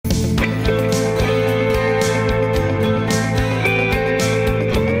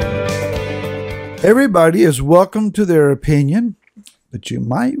Everybody is welcome to their opinion, but you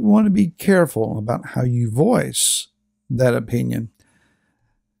might want to be careful about how you voice that opinion.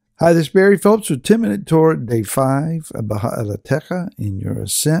 Hi, this is Barry Phillips with 10-Minute Torah, Day 5 of Baha'alatecha in your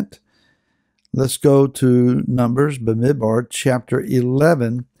ascent. Let's go to Numbers, Bamidbar, chapter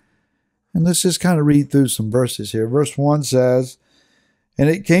 11, and let's just kind of read through some verses here. Verse 1 says, "And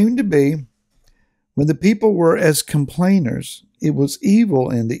it came to be, when the people were as complainers, it was evil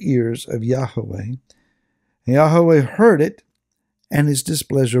in the ears of Yahweh. Yahweh heard it, and his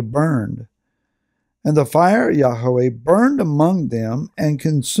displeasure burned. And the fire of Yahweh burned among them and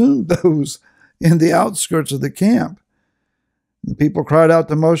consumed those in the outskirts of the camp. The people cried out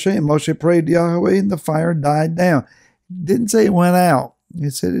to Moshe, and Moshe prayed to Yahweh, and the fire died down." It didn't say it went out.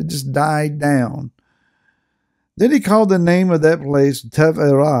 It said it just died down. Then he called the name of that place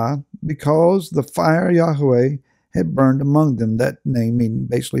Teverah, because the fire of Yahweh had burned among them. That name meaning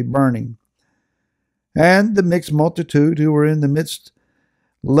basically burning. And the mixed multitude who were in the midst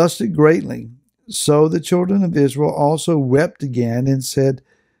lusted greatly. So the children of Israel also wept again and said,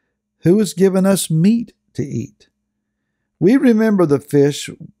 "Who has given us meat to eat? We remember the fish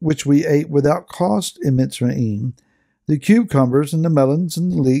which we ate without cost in Mitzrayim, the cucumbers and the melons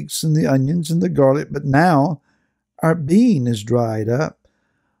and the leeks and the onions and the garlic, but now our bean is dried up."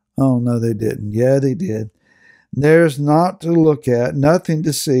 Oh, no, they didn't. Yeah, they did. "There's naught to look at, nothing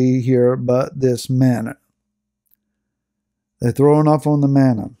to see here but this manna." They're throwing off on the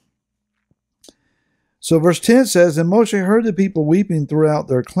manna. So verse 10 says, "And Moshe heard the people weeping throughout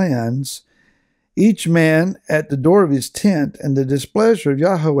their clans, each man at the door of his tent, and the displeasure of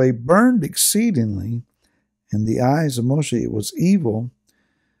Yahweh burned exceedingly. In the eyes of Moshe it was evil.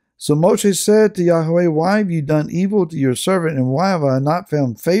 So Moshe said to Yahweh, Why have you done evil to your servant, and why have I not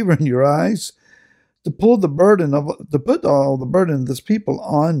found favor in your eyes to put all the burden of this people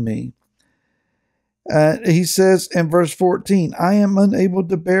on me?" He says in verse 14, "I am unable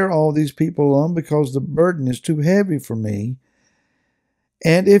to bear all these people alone because the burden is too heavy for me.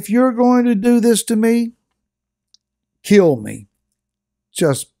 And if you're going to do this to me, kill me.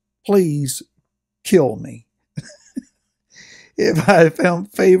 Just please kill me. If I have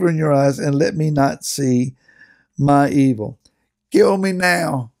found favor in your eyes, and let me not see my evil. Kill me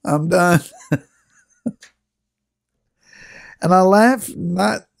now. I'm done." And I laugh,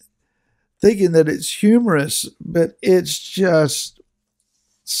 not thinking that it's humorous, but it's just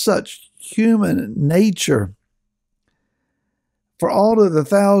such human nature. For all of the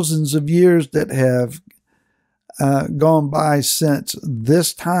thousands of years that have gone by since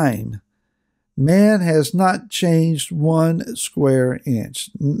this time, man has not changed 1 square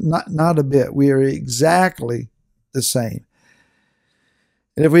inch, not a bit. We are exactly the same.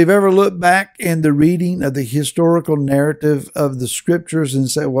 And if we've ever looked back in the reading of the historical narrative of the scriptures and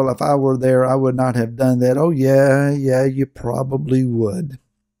said, well, if I were there, I would not have done that. Oh, yeah, you probably would.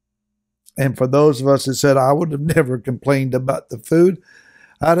 And for those of us that said, I would have never complained about the food,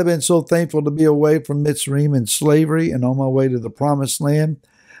 I'd have been so thankful to be away from Mitzrayim and slavery and on my way to the promised land.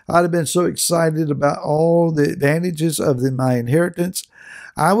 I'd have been so excited about all the advantages of my inheritance.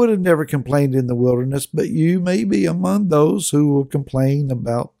 I would have never complained in the wilderness, but you may be among those who will complain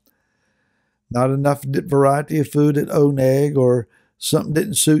about not enough variety of food at Oneg, or something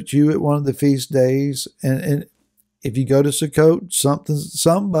didn't suit you at one of the feast days. And if you go to Sukkot,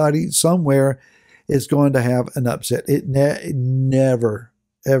 somebody, somewhere is going to have an upset. It never,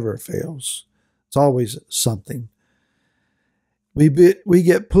 ever fails. It's always something. We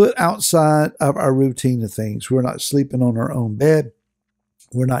get put outside of our routine of things. We're not sleeping on our own bed.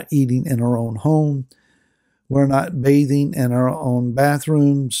 We're not eating in our own home. We're not bathing in our own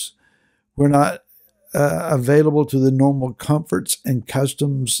bathrooms. We're not available to the normal comforts and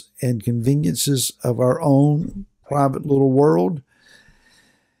customs and conveniences of our own private little world.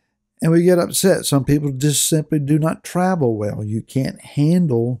 And we get upset. Some people just simply do not travel well. You can't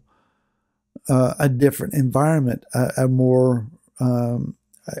handle a different environment, a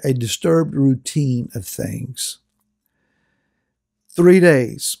disturbed routine of things. 3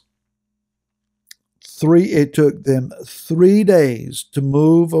 days. It took them 3 days to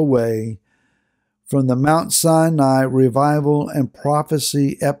move away from the Mount Sinai Revival and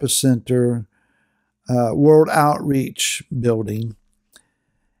Prophecy Epicenter World Outreach building.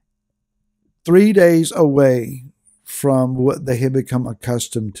 3 days away from what they had become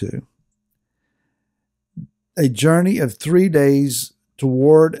accustomed to. A journey of 3 days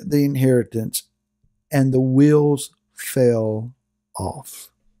toward the inheritance, and the wheels fell off.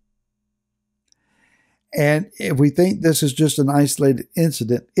 And if we think this is just an isolated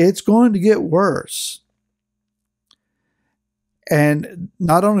incident, it's going to get worse. And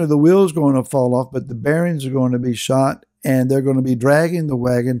not only are the wheels going to fall off, but the bearings are going to be shot, and they're going to be dragging the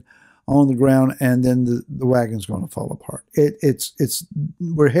wagon on the ground, and then the wagon's going to fall apart.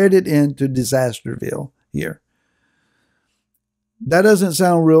 We're headed into Disasterville here. That doesn't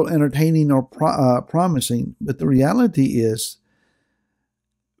sound real entertaining or promising, but the reality is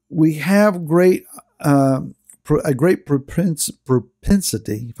we have a great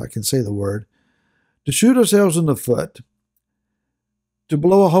propensity, if I can say the word, to shoot ourselves in the foot, to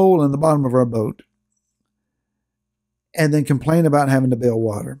blow a hole in the bottom of our boat, and then complain about having to bail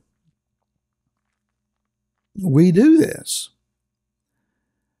water. We do this.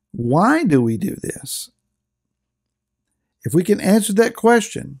 Why do we do this? If we can answer that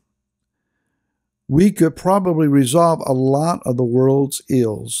question, we could probably resolve a lot of the world's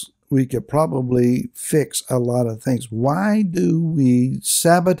ills. We could probably fix a lot of things. Why do we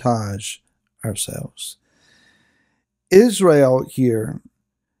sabotage ourselves? Israel here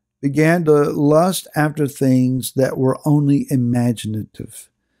began to lust after things that were only imaginative.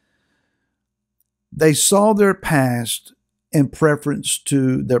 They saw their past in preference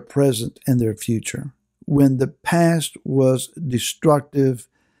to their present and their future, when the past was destructive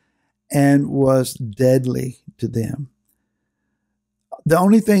and was deadly to them. The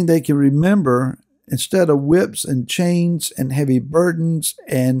only thing they can remember, instead of whips and chains and heavy burdens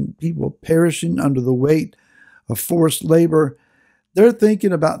and people perishing under the weight of forced labor, they're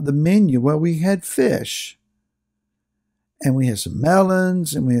thinking about the menu. Well, we had fish, and we had some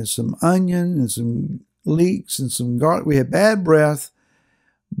melons, and we had some onion, and some leeks, and some garlic. We had bad breath,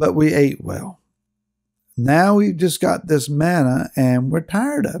 but we ate well. Now we've just got this manna, and we're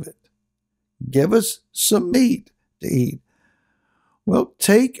tired of it. Give us some meat to eat. Well,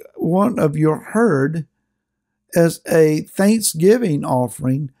 take one of your herd as a thanksgiving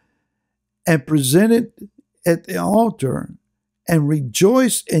offering and present it at the altar and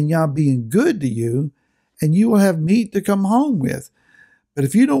rejoice in Yah being good to you, and you will have meat to come home with. But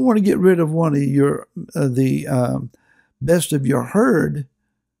if you don't want to get rid of one of your the best of your herd,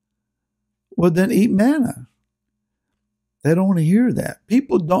 well, then eat manna. They don't want to hear that.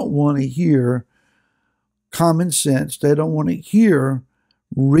 People don't want to hear common sense. They don't want to hear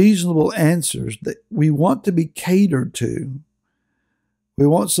reasonable answers. That we want to be catered to. We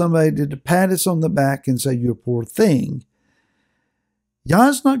want somebody to pat us on the back and say, "You poor thing."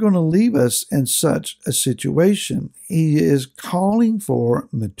 Yah's not going to leave us in such a situation. He is calling for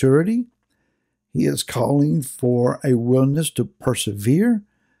maturity. He is calling for a willingness to persevere,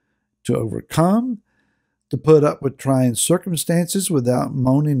 to overcome, to put up with trying circumstances without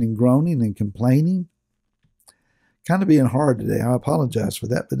moaning and groaning and complaining. Kind of being hard today. I apologize for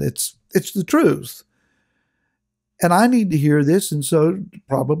that, but it's the truth. And I need to hear this, and so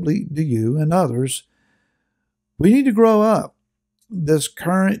probably do you and others. We need to grow up. This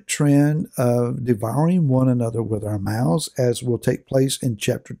current trend of devouring one another with our mouths, as will take place in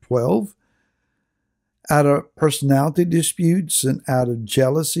chapter 12, out of personality disputes and out of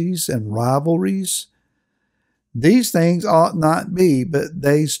jealousies and rivalries. These things ought not be, but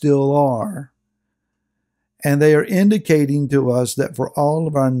they still are. And they are indicating to us that for all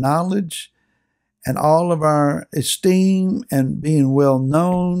of our knowledge and all of our esteem and being well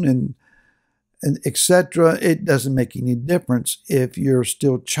known and etc., it doesn't make any difference. If you're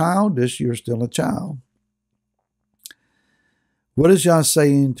still childish, you're still a child. What is Yah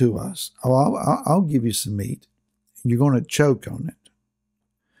saying to us? Oh, I'll give you some meat. You're going to choke on it.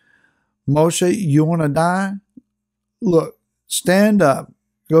 Moshe, you want to die? Look, stand up.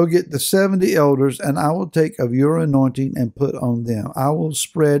 Go get the 70 elders, and I will take of your anointing and put on them. I will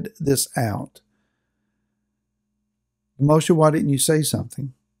spread this out. Moshe, why didn't you say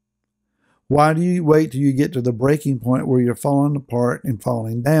something? Why do you wait till you get to the breaking point where you're falling apart and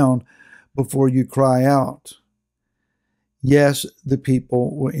falling down before you cry out? Yes, the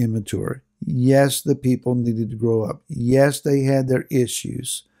people were immature. Yes, the people needed to grow up. Yes, they had their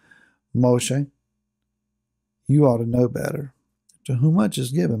issues. Moshe, you ought to know better. To whom much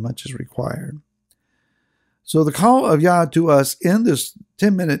is given, much is required. So the call of Yah to us in this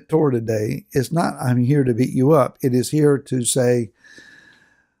 10-minute Torah today is not, I'm here to beat you up. It is here to say,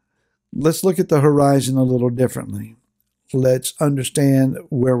 let's look at the horizon a little differently. Let's understand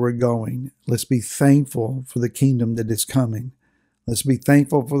where we're going. Let's be thankful for the kingdom that is coming. Let's be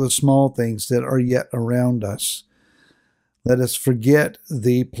thankful for the small things that are yet around us. Let us forget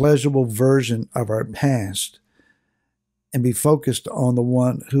the pleasurable version of our past and be focused on the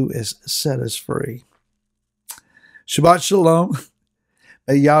one who has set us free. Shabbat Shalom.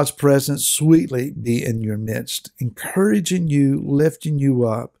 May Yah's presence sweetly be in your midst, encouraging you, lifting you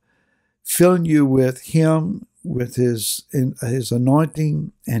up, filling you with Him, with his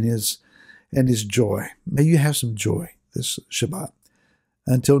anointing and his joy. May you have some joy this Shabbat.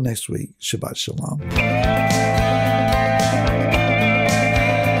 Until next week, Shabbat Shalom.